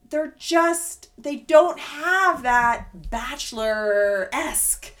they don't have that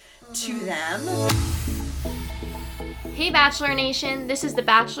Bachelor-esque to them. Hey Bachelor Nation, this is the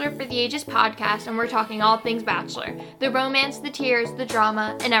Bachelor for the Ages podcast, and we're talking all things Bachelor. The romance, the tears, the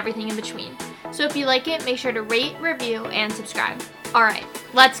drama, and everything in between. So if you like it, make sure to rate, review, and subscribe. Alright,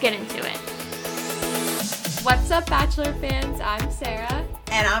 let's get into it. What's up, Bachelor fans? I'm Sarah.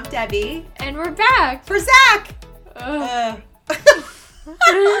 And I'm Debbie. And we're back! For Zach!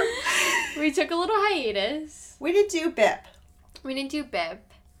 We took a little hiatus. We didn't do BIP.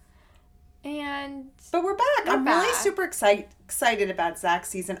 But we're back. I'm really super excited about Zach's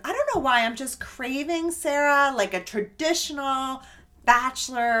season. I don't know why. I'm just craving, Sarah, like a traditional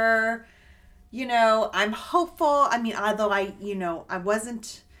Bachelor. You know, I'm hopeful. I mean, although I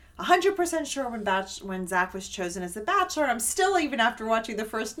wasn't 100% sure when Zach was chosen as the Bachelor. I'm still, even after watching the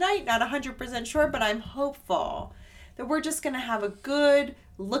first night, not 100% sure, but I'm hopeful that we're just going to have a good,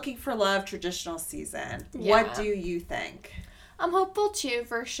 looking for love traditional season. Yeah. What do you think? I'm hopeful too,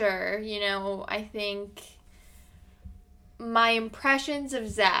 for sure. You know, I think my impressions of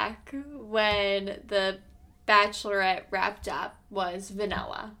Zach when the Bachelorette wrapped up was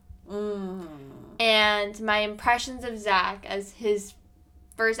vanilla. And my impressions of Zach as his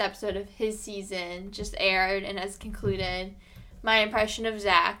first episode of his season just aired and has concluded, my impression of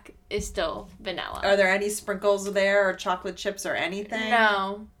Zach is still vanilla. Are there any sprinkles there or chocolate chips or anything?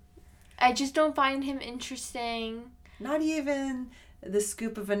 No. I just don't find him interesting. Not even the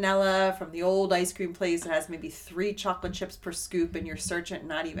scoop of vanilla from the old ice cream place that has maybe 3 chocolate chips per scoop and you're searching,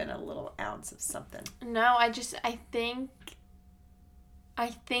 not even a little ounce of something. No, I think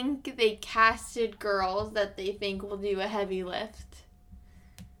they casted girls that they think will do a heavy lift.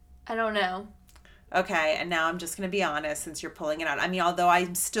 I don't know. Okay, and now I'm just going to be honest since you're pulling it out. I mean, although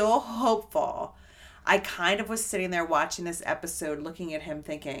I'm still hopeful, I kind of was sitting there watching this episode looking at him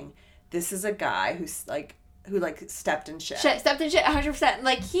thinking, this is a guy who stepped in shit. Stepped in shit 100%.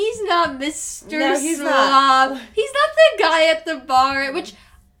 Like, he's not Mr. No, he's Slob. not. He's not the guy at the bar, which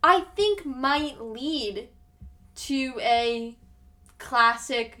I think might lead to a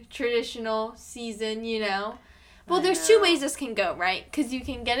classic traditional season, you know? Well, there's 2 ways this can go, right? Because you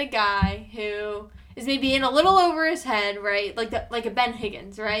can get a guy who is maybe in a little over his head, right? Like a Ben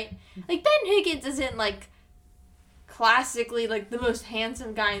Higgins, right? Like, Ben Higgins isn't, like, classically, like, the most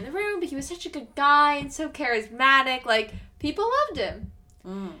handsome guy in the room, but he was such a good guy and so charismatic. Like, people loved him.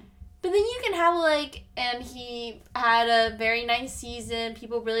 But then you can have, like, and he had a very nice season.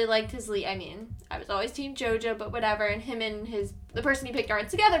 People really liked his lead. I mean, I was always Team JoJo, but whatever. And him and the person he picked aren't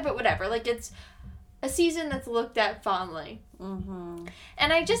together, but whatever. Like, it's a season that's looked at fondly. And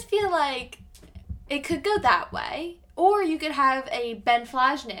I just feel like it could go that way. Or you could have a Ben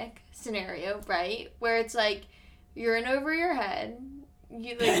Flajnik scenario, right? Where it's like, you're in over your head.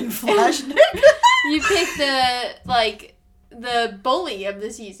 Ben Flajnik? You pick the bully of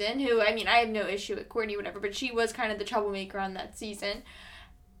the season, who, I mean, I have no issue with Courtney, whatever, but she was kind of the troublemaker on that season.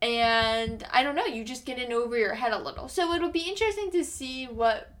 And, I don't know, you just get in over your head a little. So it'll be interesting to see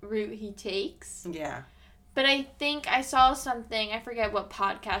what route he takes. Yeah. But I think I saw something, I forget what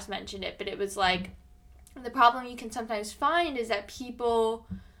podcast mentioned it, but it was like, the problem you can sometimes find is that people,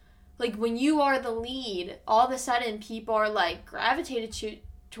 like, when you are the lead, all of a sudden people are, like, gravitated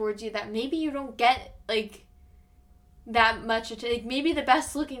towards you that maybe you don't get, like, that much. Like, maybe the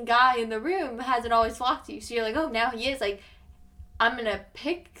best looking guy in the room hasn't always flocked to you. So you're like, oh, now he is. Like, I'm going to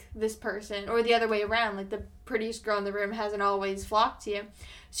pick this person. Or the other way around. Like, the prettiest girl in the room hasn't always flocked to you.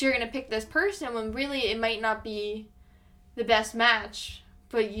 So you're going to pick this person when really it might not be the best match.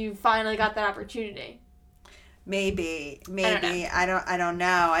 But you finally got that opportunity. Maybe. I don't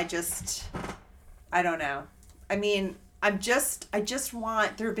know. I don't know. I mean, I just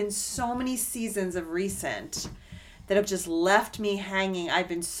want, there have been so many seasons of recent that have just left me hanging. I've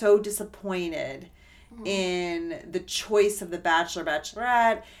been so disappointed in the choice of the Bachelor,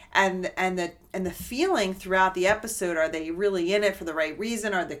 Bachelorette, and the feeling throughout the episode. Are they really in it for the right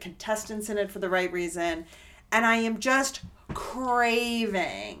reason? Are the contestants in it for the right reason? And I am just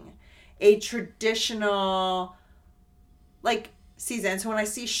craving a traditional, like, season. So when I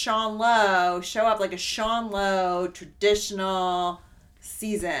see Sean Lowe show up, like a Sean Lowe traditional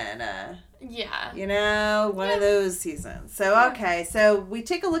season, yeah, you know, one of those seasons. So okay, so we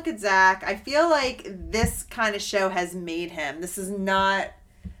take a look at Zach. I feel like this kind of show has made him. This is not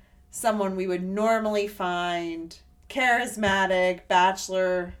someone we would normally find charismatic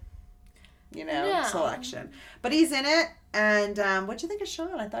Bachelor, you know, selection. But he's in it. And what'd you think of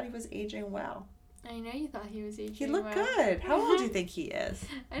Sean? I thought he was aging well. I know you thought he was aging. He looked good. How old do you think he is?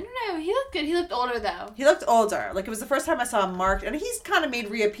 I don't know. He looked good. He looked older, though. He looked older. Like, it was the first time I saw him marked. And he's kind of made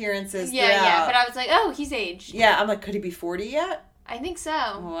reappearances Yeah, but I was like, oh, he's aged. Yeah, I'm like, could he be 40 yet? I think so.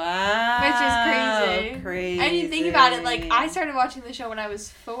 Wow. Which is crazy. Crazy. I didn't think about it. Like, I started watching the show when I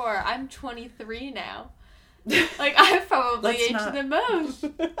was 4. I'm 23 now. Like, I've probably aged the most.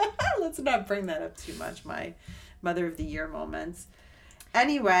 Let's not bring that up too much, my Mother of the Year moments.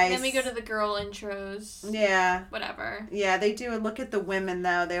 Anyway. Then we go to the girl intros. Yeah. Whatever. Yeah, they do. And look at the women,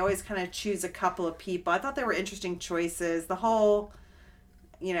 though. They always kind of choose a couple of people. I thought they were interesting choices. The whole,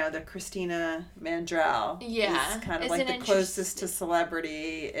 the Christina Mandrell is kind of like the closest to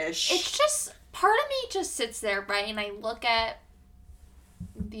celebrity-ish. It's just, part of me just sits there, right? And I look at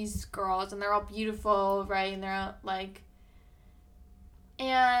these girls, and they're all beautiful, right? And they're all, like,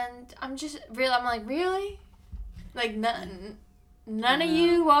 and I'm like, really? Like, None of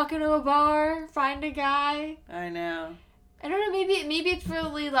you walk into a bar, find a guy. I know. I don't know. Maybe it's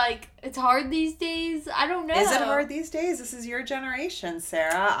really like it's hard these days. I don't know. Is it hard these days? This is your generation,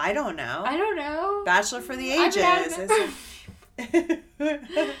 Sarah. I don't know. Bachelor for the ages. I don't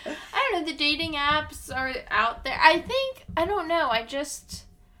know. The dating apps are out there. I don't know.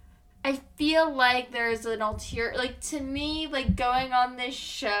 I feel like there's an ulterior, like, to me, like, going on this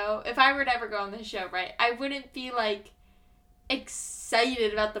show, if I were to ever go on this show, right, I wouldn't be, like,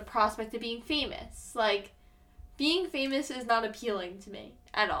 excited about the prospect of being famous. Like, being famous is not appealing to me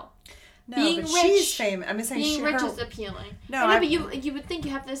at all. No, being but rich, she's famous. I'm saying being rich is appealing. No, but you would think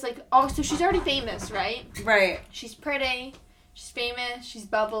you have this, like, oh, so she's already famous, right? Right. She's pretty. She's famous. She's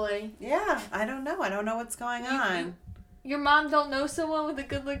bubbly. Yeah, I don't know. I don't know what's going on. Your mom don't know someone with a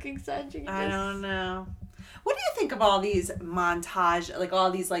good-looking son? I don't know. What do you think of all these montage, like all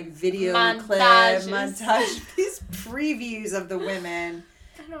these like video these previews of the women?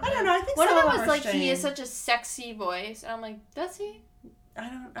 I don't know. I think one some of them are was like, strange. he has such a sexy voice, and I'm like, does he?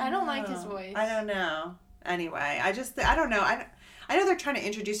 I don't like his voice. I don't know. Anyway, I don't know. I know they're trying to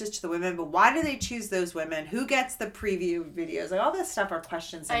introduce us to the women, but why do they choose those women? Who gets the preview videos? Like, all this stuff are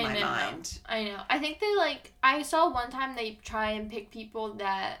questions in my mind. I know. I think they, like, I saw one time they try and pick people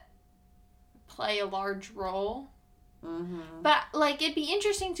that play a large role. Mm-hmm. But, like, it'd be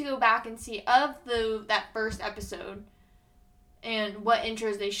interesting to go back and see of that first episode and what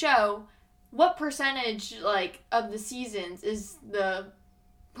intros they show, what percentage, like, of the seasons is the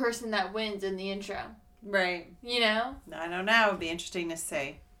person that wins in the intro. Right. You know? I don't know. It'd be interesting to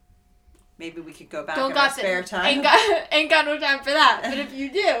see. Maybe we could go back in our spare time. Ain't got no time for that. But if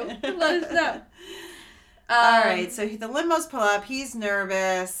you do, let us know. All right. So the limos pull up. He's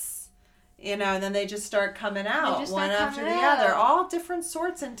nervous. And then they just start coming out one after the other. All different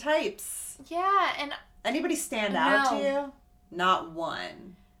sorts and types. Yeah. And anybody stand out to you? Not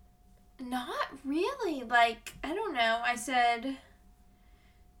one. Not really. Like, I don't know. I said,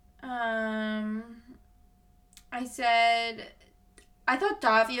 I thought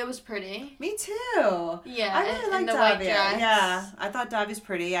Davia was pretty. Me too. Yeah, I really like Davia. Yeah, I thought Davia's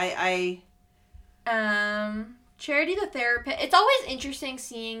pretty. Charity the therapist. It's always interesting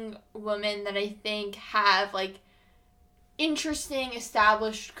seeing women that I think have like interesting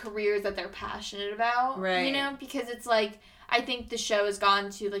established careers that they're passionate about. Right. Because it's like I think the show has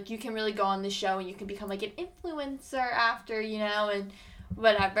gone to like you can really go on the show and you can become like an influencer after, and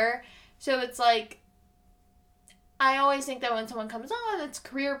whatever. So it's like I always think that when someone comes on, its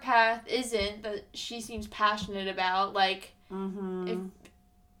career path isn't that she seems passionate about. Like, I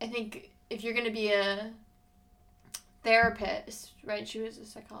think if you're going to be a therapist, right? She was a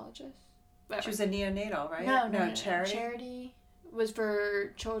psychologist. Whatever. She was a neonatal, right? No, Charity. Charity was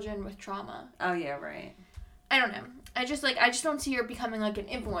for children with trauma. Oh yeah, right. I don't know. I just don't see her becoming like an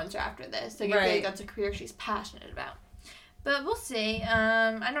influencer after this. Like, I feel like that's a career she's passionate about. But we'll see.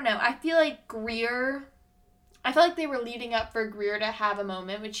 I don't know. I feel like they were leading up for Greer to have a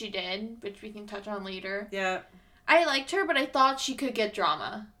moment, which she did, which we can touch on later. Yeah. I liked her, but I thought she could get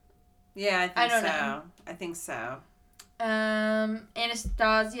drama. Yeah, I think so.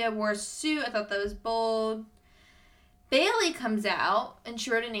 Anastasia wore a suit. I thought that was bold. Bailey comes out, and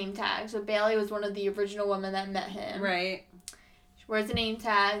she wrote a name tag. So Bailey was one of the original women that met him. Right. She wears a name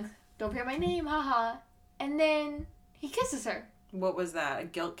tag. Don't forget my name, haha. And then he kisses her. What was that? A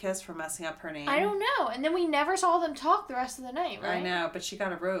guilt kiss for messing up her name? I don't know. And then we never saw them talk the rest of the night, right? I know, but she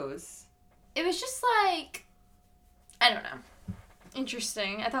got a rose. It was just like, I don't know.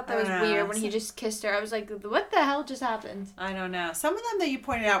 Interesting. I thought that was weird when he just kissed her. I was like, what the hell just happened? I don't know. Some of them that you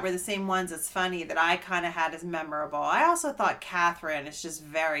pointed out were the same ones. It's funny that I kind of had as memorable. I also thought Catherine is just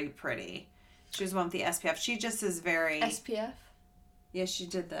very pretty. She was one with the SPF. She just is very... SPF? Yeah, she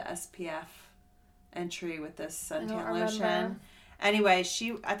did the SPF. entry with this suntan remember. lotion. Anyway,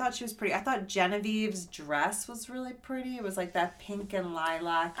 I thought she was pretty. I thought Genevieve's dress was really pretty. It was like that pink and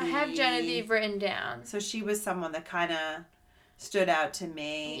lilac. I have Genevieve written down. So she was someone that kind of stood out to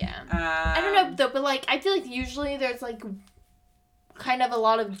me. Yeah. I don't know, though, but, like, I feel like usually there's, like, kind of a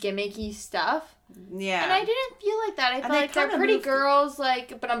lot of gimmicky stuff. Yeah. And I didn't feel like that. I felt like they're pretty girls,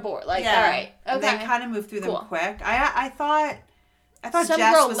 like, but I'm bored. Like, all right. Okay. And they kind of moved through them quick. I thought Some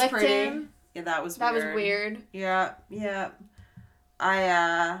Jess girl was licked pretty. him. Yeah, that was weird. That was weird. Yeah.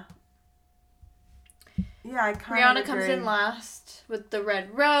 I kind of Brianna comes in last with the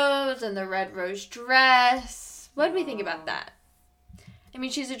red rose and the red rose dress. What do we think about that? I mean,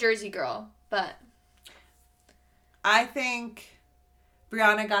 she's a Jersey girl, but... I think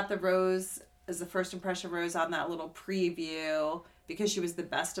Brianna got the rose as the first impression rose on that little preview because she was the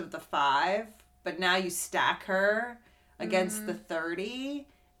best of the 5. But now you stack her against the 30,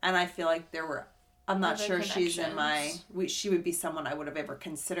 and I feel like there were... I'm not sure she's in my... She would be someone I would have ever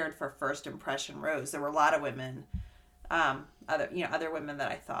considered for first impression rose. There were a lot of women, other women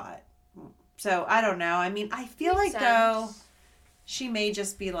that I thought. So, I don't know. I mean, I feel like, though, she may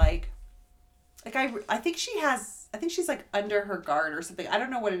just be like I think she's like under her guard or something. I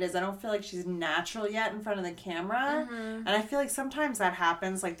don't know what it is. I don't feel like she's natural yet in front of the camera. Mm-hmm. And I feel like sometimes that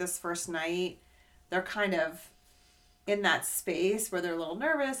happens, like this first night, they're kind of in that space where they're a little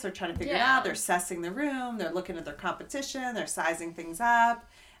nervous, they're trying to figure it out, they're assessing the room, they're looking at their competition, they're sizing things up.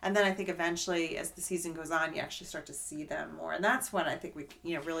 And then I think eventually, as the season goes on, you actually start to see them more. And that's when I think we,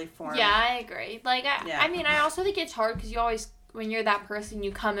 really form. Yeah, I agree. Like, I mean, I also think it's hard because you always, when you're that person,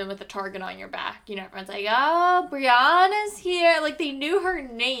 you come in with a target on your back. You know, everyone's like, oh, Brianna's here. Like, they knew her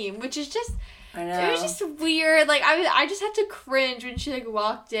name, which is just... I know. It was just weird. Like, I just had to cringe when she, like,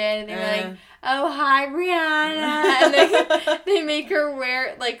 walked in and they were like, oh, hi, Brianna. And they make her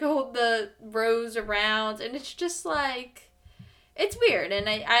hold the rose around. And it's just, like, it's weird. And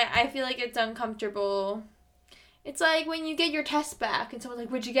I feel like it's uncomfortable. It's like when you get your test back and someone's like,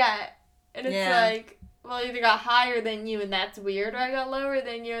 what'd you get? And it's like, well, I either got higher than you and that's weird, or I got lower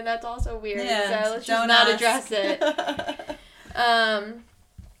than you and that's also weird. Yeah, so let's just not address it.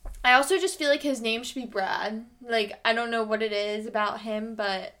 I also just feel like his name should be Brad. Like, I don't know what it is about him,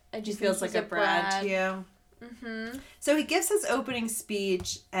 but I just feels like a Brad to you. Mm-hmm. So he gives his opening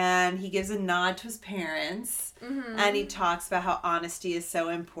speech, and he gives a nod to his parents, and he talks about how honesty is so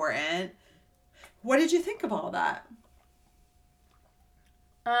important. What did you think of all that?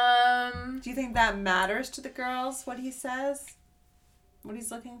 Do you think that matters to the girls, what he says? What he's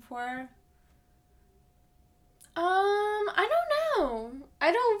looking for? I don't know.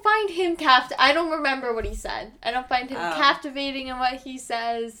 I don't find him I don't remember what he said. I don't find him captivating in what he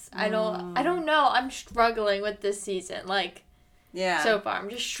says. I don't know. I'm struggling with this season. Like, so far. I'm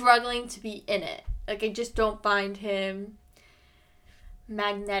just struggling to be in it. Like, I just don't find him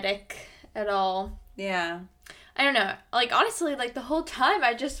magnetic at all. Yeah. I don't know. Like, honestly, like, the whole time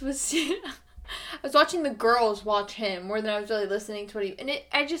I just was... I was watching the girls watch him more than I was really listening to what he... And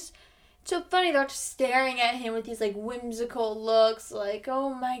it's so funny, they're just staring at him with these, like, whimsical looks, like,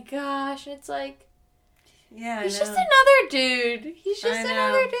 oh my gosh. And it's like... Yeah, he's just another dude. He's just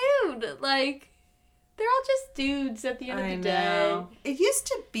another dude. Like, they're all just dudes at the end of the day. It used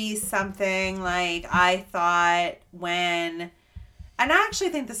to be something, like, I thought when... And I actually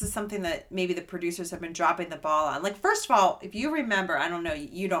think this is something that maybe the producers have been dropping the ball on. Like, first of all, if you remember, I don't know,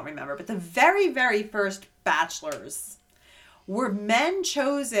 you don't remember, but the very, very first Bachelors were men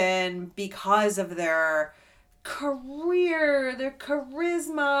chosen because of their career, their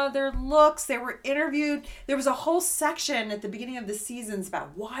charisma, their looks. They were interviewed. There was a whole section at the beginning of the seasons about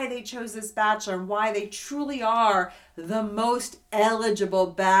why they chose this bachelor and why they truly are the most eligible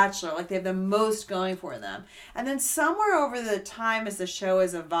bachelor. Like, they have the most going for them. And then somewhere over the time as the show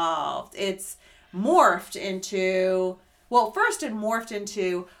has evolved, it's morphed into, well, first it morphed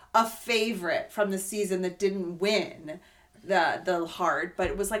into a favorite from the season that didn't win the heart, but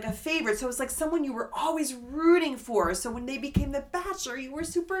it was like a favorite. So it was like someone you were always rooting for. So when they became the Bachelor, you were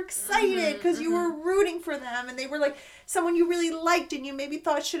super excited because you were rooting for them, and they were like someone you really liked and you maybe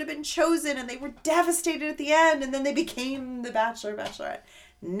thought should have been chosen, and they were devastated at the end, and then they became the Bachelor, Bachelorette.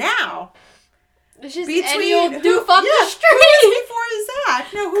 Now, it's just any old doof off the street. Before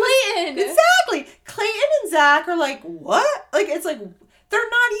Zach? No, Clayton. Exactly. Clayton and Zach are like, what? Like, it's like, they're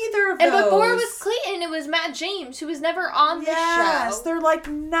not either of those. And before it was Clayton, it was Matt James, who was never on the show. Yes, they're like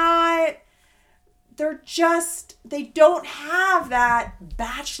not... They don't have that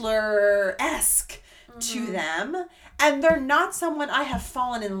Bachelor-esque to them. And they're not someone I have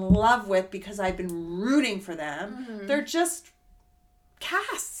fallen in love with because I've been rooting for them. They're just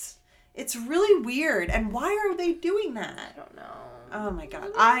casts. It's really weird. And why are they doing that? I don't know. Oh my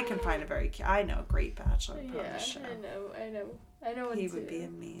God. I can find I know a great Bachelor on this show. I know one He too. would be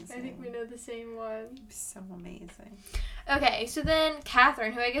amazing. I think we know the same one. He'd be so amazing. Okay, so then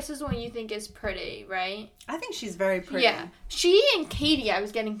Catherine, who I guess is the one you think is pretty, right? I think she's very pretty. Yeah. She and Katie, I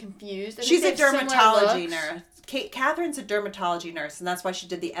was getting confused. She's a dermatology nurse. Catherine's a dermatology nurse, and that's why she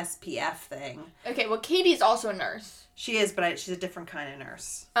did the SPF thing. Okay, well, Katie's also a nurse. She is, but she's a different kind of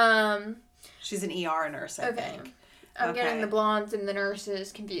nurse. She's an ER nurse, I think. I'm getting the blondes and the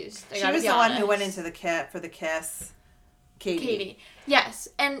nurses confused. She was the one who went into the kit for the kiss. Katie. Yes,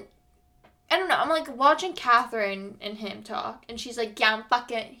 and I don't know. I'm like watching Catherine and him talk, and she's like, "Yeah, I'm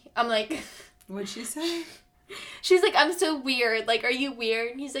fucking." I'm like, what'd she say? She's like, "I'm so weird. Like, are you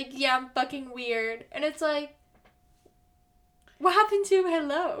weird?" And he's like, "Yeah, I'm fucking weird." And it's like, what happened to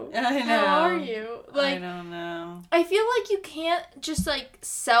hello? I know. How are you? Like, I don't know. I feel like you can't just like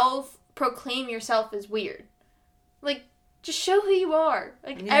self-proclaim yourself as weird. Like, just show who you are.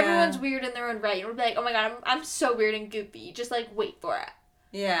 Like, everyone's weird in their own right. We'll be like, oh my God, I'm so weird and goofy. Just, like, wait for it.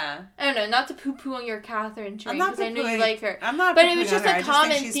 Yeah. I don't know, not to poo-poo on your Catherine train, because I know you like her. I'm not But it was just her. a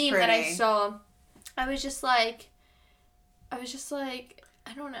common theme that I saw. I was just like, I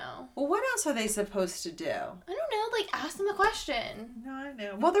don't know. Well, what else are they supposed to do? I don't know, like, ask them a question. No, I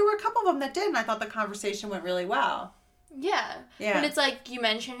know. Well, there were a couple of them that did, and I thought the conversation went really well. Yeah. But it's like, you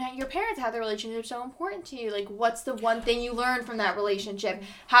mentioned how your parents had the relationship so important to you. Like, what's the one thing you learned from that relationship?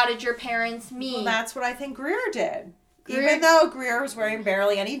 How did your parents meet? Well, that's what I think Greer did. Even though Greer was wearing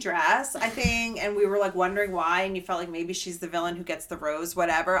barely any dress, I think, and we were, like, wondering why, and you felt like maybe she's the villain who gets the rose,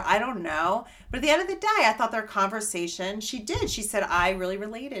 whatever. I don't know. But at the end of the day, I thought their conversation, she did. She said, I really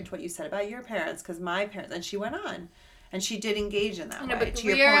related to what you said about your parents, because my parents, and she went on. And she did engage in that way, but to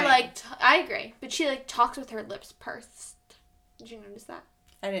your point. Like, I agree. But she, like, talks with her lips pursed. Did you notice that?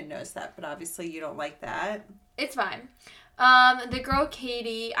 I didn't notice that, but obviously you don't like that. It's fine. The girl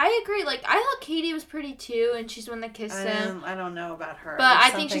Katie, I agree. Like, I thought Katie was pretty too, and she's the one that kissed him. I don't know about her. But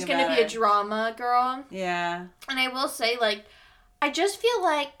I think she's going to be a drama girl. Yeah. And I will say, like, I just feel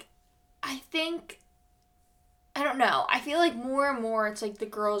like, I don't know. I feel like more and more it's like the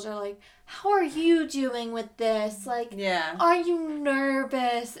girls are like, how are you doing with this? Like, are you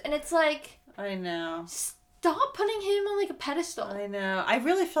nervous? And it's like, I know. Stop putting him on, like, a pedestal. I know. I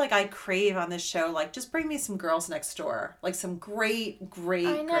really feel like I crave on this show, like, just bring me some girls next door. Like, some great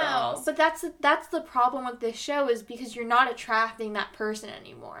I know, girls. But that's the problem with this show is because you're not attracting that person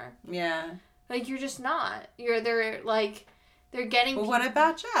anymore. Yeah. Like, you're just not. They're getting... Well, what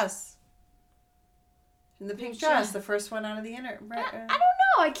about Jess? In the pink dress, the first one out of the inner... I don't know.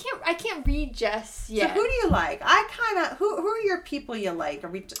 I can't read Jess yet. So who do you like? I kind of... Who are your people you like?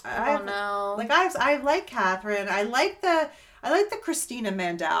 I don't know. Like, I like Catherine. I like the Christina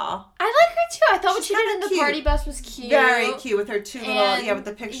Mandel. I like her too. I thought what she did in the party bus was cute. Very cute with her two little, with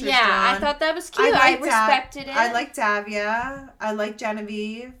the pictures drawn. I thought that was cute. I respected it. I like Davia. I like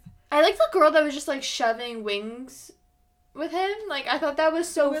Genevieve. I like the girl that was just, like, shoving wings with him. Like, I thought that was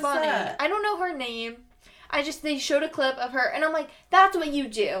so funny. That? I don't know her name. They showed a clip of her, and I'm like, that's what you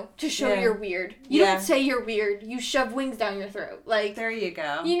do to show you're weird. You don't say you're weird. You shove wings down your throat. Like, there you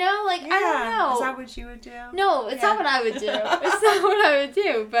go. You know, like, I don't know. Is that what you would do? No, it's not what I would do. It's not what I would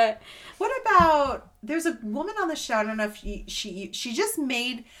do, but... What about... There's a woman on the show, I don't know if she just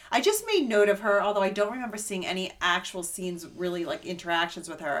made... I just made note of her, although I don't remember seeing any actual scenes, really, like, interactions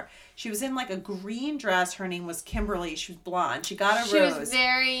with her. She was in, like, a green dress. Her name was Kimberly. She was blonde. She got a rose. She was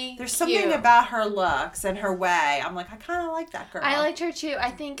very There's cute. something about her looks and her way. I'm like, I kind of like that girl. I liked her, too. I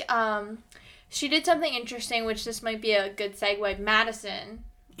think she did something interesting, which this might be a good segue. Madison.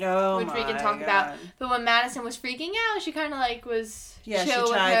 Oh, which we can talk about. But when Madison was freaking out, she kind of, like, was chill she with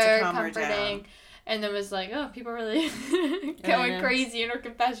tried her, to calm comforting. her down. And then was like, oh, people are really going crazy in her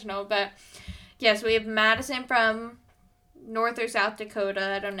confessional. But, yes, we have Madison from North or South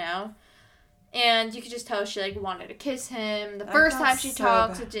Dakota, I don't know. And you could just tell she, like, wanted to kiss him. The first time she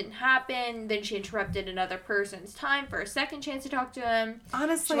talked, it didn't happen. Then she interrupted another person's time for a second chance to talk to him.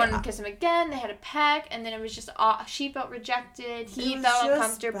 Honestly, she wanted to kiss him again. They had a peck. And then it was just, she felt rejected. He felt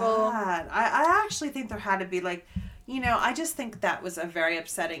uncomfortable. Bad. I actually think there had to be, like, I just think that was a very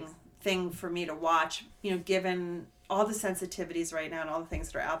upsetting thing for me to watch, given all the sensitivities right now and all the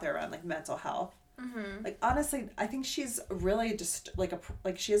things that are out there around, like, mental health. Mm-hmm. Like, honestly, I think she's really just, like,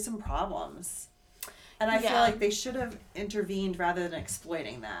 she has some problems. And I feel like they should have intervened rather than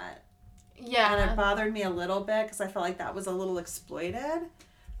exploiting that. Yeah. And it bothered me a little bit because I felt like that was a little exploited.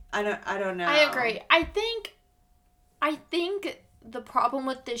 I don't know. I agree. I think the problem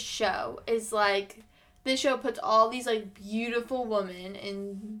with this show is, like, this show puts all these, like, beautiful women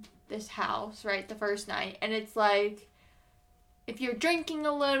in this house, right, the first night, and it's like, if you're drinking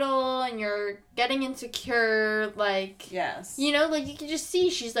a little and you're getting insecure, like, yes, you know, like, you can just see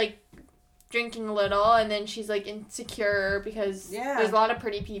she's, like, drinking a little, and then she's, like, insecure because there's a lot of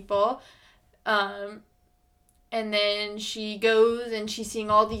pretty people, and then she goes and she's seeing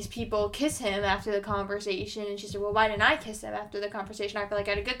all these people kiss him after the conversation. And she said, well, why didn't I kiss him after the conversation? I feel like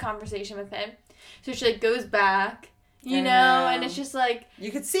I had a good conversation with him. So she, like, goes back, you know, and it's just, like... You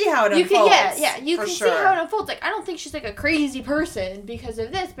could see how it unfolds. You can see how it unfolds. Like, I don't think she's, like, a crazy person because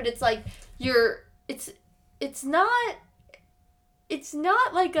of this, but it's, like, it's not,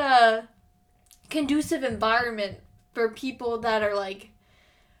 like, a conducive environment for people that are, like,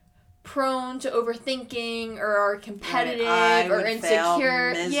 prone to overthinking or are competitive or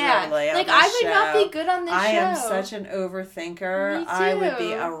insecure. Like, I would not be good on this show. I am such an overthinker. Me too. I would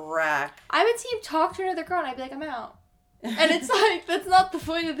be a wreck. I would see him talk to another girl and I'd be like, I'm out. And it's like, that's not the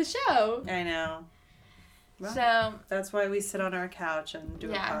point of the show. I know. Well, so that's why we sit on our couch and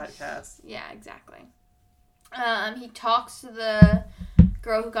do a podcast. Yeah, exactly. He talks to the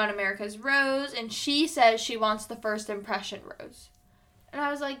girl who got America's Rose, and she says she wants the first impression rose. And I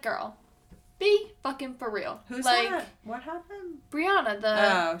was like, girl, be fucking for real. Who's like, that? What happened? Brianna,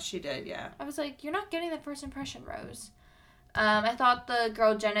 Oh, she did, yeah. I was like, you're not getting the first impression rose. I thought the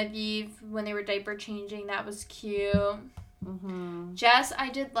girl Genevieve, when they were diaper changing, that was cute. Mm-hmm. Jess, I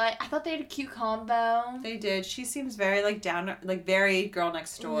thought they had a cute combo. They did. She seems very, like, very girl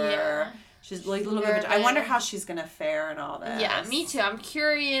next door. Yeah. She's, like, a little bit... I wonder how she's gonna fare and all this. Yeah, me too. I'm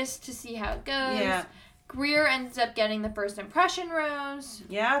curious to see how it goes. Yeah. Greer ends up getting the first impression rose.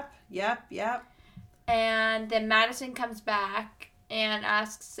 Yep. And then Madison comes back and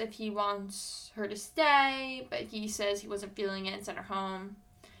asks if he wants her to stay, but he says he wasn't feeling it and sent her home.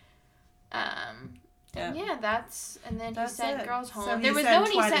 And then he sent girls home. So there was no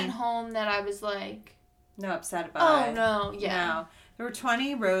one he sent home that I was like... No, upset about. Oh, no, yeah. No. There were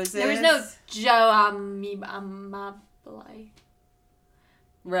 20 roses. There was no Joe Amabile.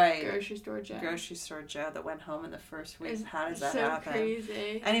 Right. Grocery store Joe. That went home in the first week. How does that happen? So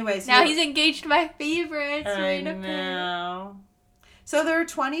crazy. Anyways. Now he's engaged to my favorite, Serena Payne. I know. So there are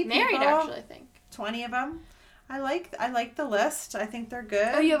 20 people. Married, actually, I think. 20 of them. I like the list. I think they're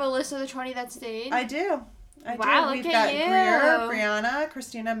good. Oh, you have a list of the 20 that stayed? I do. Wow, We've look got at you. Greer, Brianna,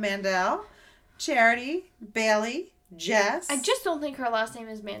 Christina Mandel, Charity, Bailey, Jess. I just don't think her last name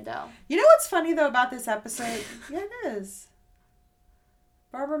is Mandel. You know what's funny, though, about this episode? Yeah, it is.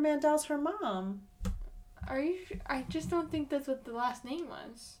 Barbara Mandel's her mom. Are you? I just don't think that's what the last name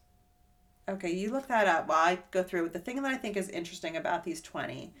was. Okay, you look that up while I go through. The thing that I think is interesting about these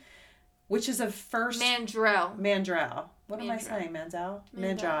 20, which is a first... Mandrell. What am I saying? Mandel?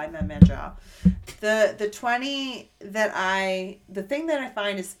 Mandrell. I meant Mandrell. The 20 that the thing that I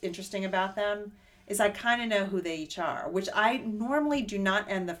find is interesting about them is I kind of know who they each are, which I normally do not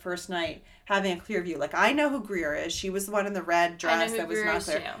end the first night having a clear view. Like, I know who Greer is. She was the one in the red dress that was not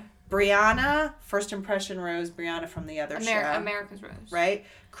clear. Too. Brianna, first impression rose, Brianna from the other show. America's Rose. Right?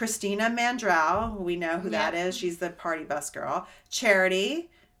 Christina Mandrell, we know who that is. She's the party bus girl. Charity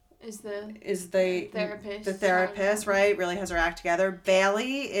is the therapist. The therapist, right? Really has her act together.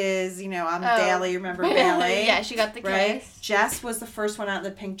 Bailey is, Bailey. Remember Bailey? Yeah, she got the kiss. Right? Jess was the first one out in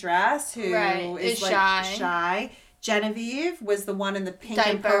the pink dress who is like shy. Genevieve was the one in the pink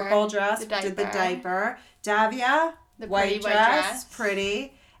and purple dress, did the diaper. Davia, the white dress,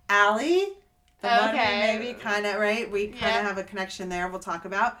 pretty. Allie, the one who maybe kind of, right? We kind of have a connection there we'll talk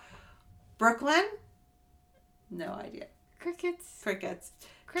about. Brooklyn, no idea. Crickets.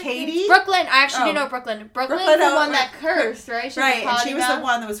 Katie? Brooklyn. I actually do know Brooklyn. Brooklyn's the one that cursed, right? And she was the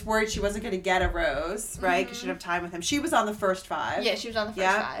one that was worried she wasn't going to get a rose, right? Because she didn't have time with him. She was on the first 5. Yeah, she was on the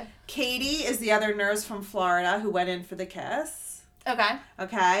first 5. Katie is the other nurse from Florida who went in for the kiss.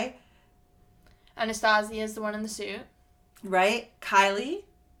 Okay. Anastasia is the one in the suit. Right. Kylie.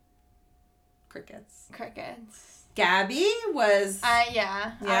 Crickets. Gabby was...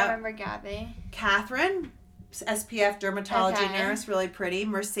 I remember Gabby. Catherine... SPF dermatology nurse, really pretty.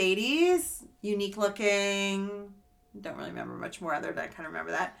 Mercedes, unique looking. Don't really remember much more other than I kind of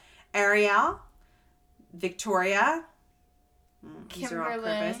remember that. Ariel, Victoria. These are all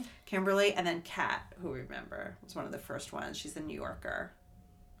purpose. Kimberly, and then Kat, who we remember was one of the first ones. She's a New Yorker.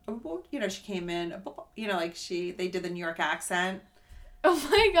 She came in. They did the New York accent. Oh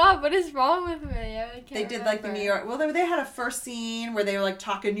my God, what is wrong with me? They did like the New York. Well, they had a first scene where they were like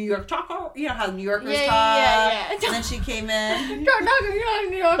talking New York talk. You know how New Yorkers talk. Yeah. And then she came in.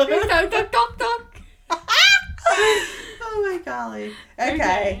 New Yorkers talk. Oh my golly.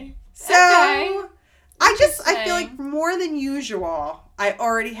 Okay. So, I feel like more than usual, I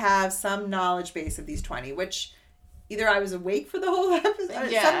already have some knowledge base of these 20, which either I was awake for the whole episode, or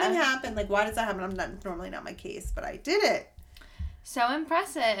something happened. Like, why does that happen? I'm normally not my case, but I did it. So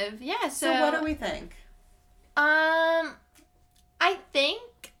impressive. Yeah, so what do we think? I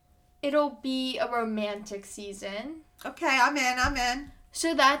think it'll be a romantic season. Okay, I'm in.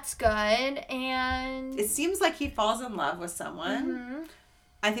 So that's good, and... It seems like he falls in love with someone. Mm-hmm.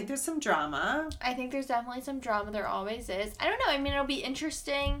 I think there's some drama. I think there's definitely some drama. There always is. I don't know. I mean, it'll be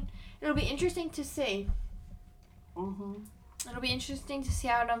interesting. It'll be interesting to see. Mm-hmm. It'll be interesting to see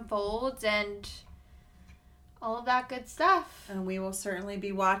how it unfolds and all of that good stuff. And we will certainly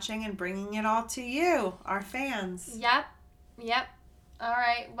be watching and bringing it all to you, our fans. Yep. All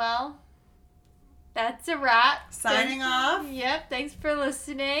right, well, that's a wrap. Signing off. Yep, thanks for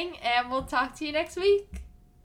listening, and we'll talk to you next week.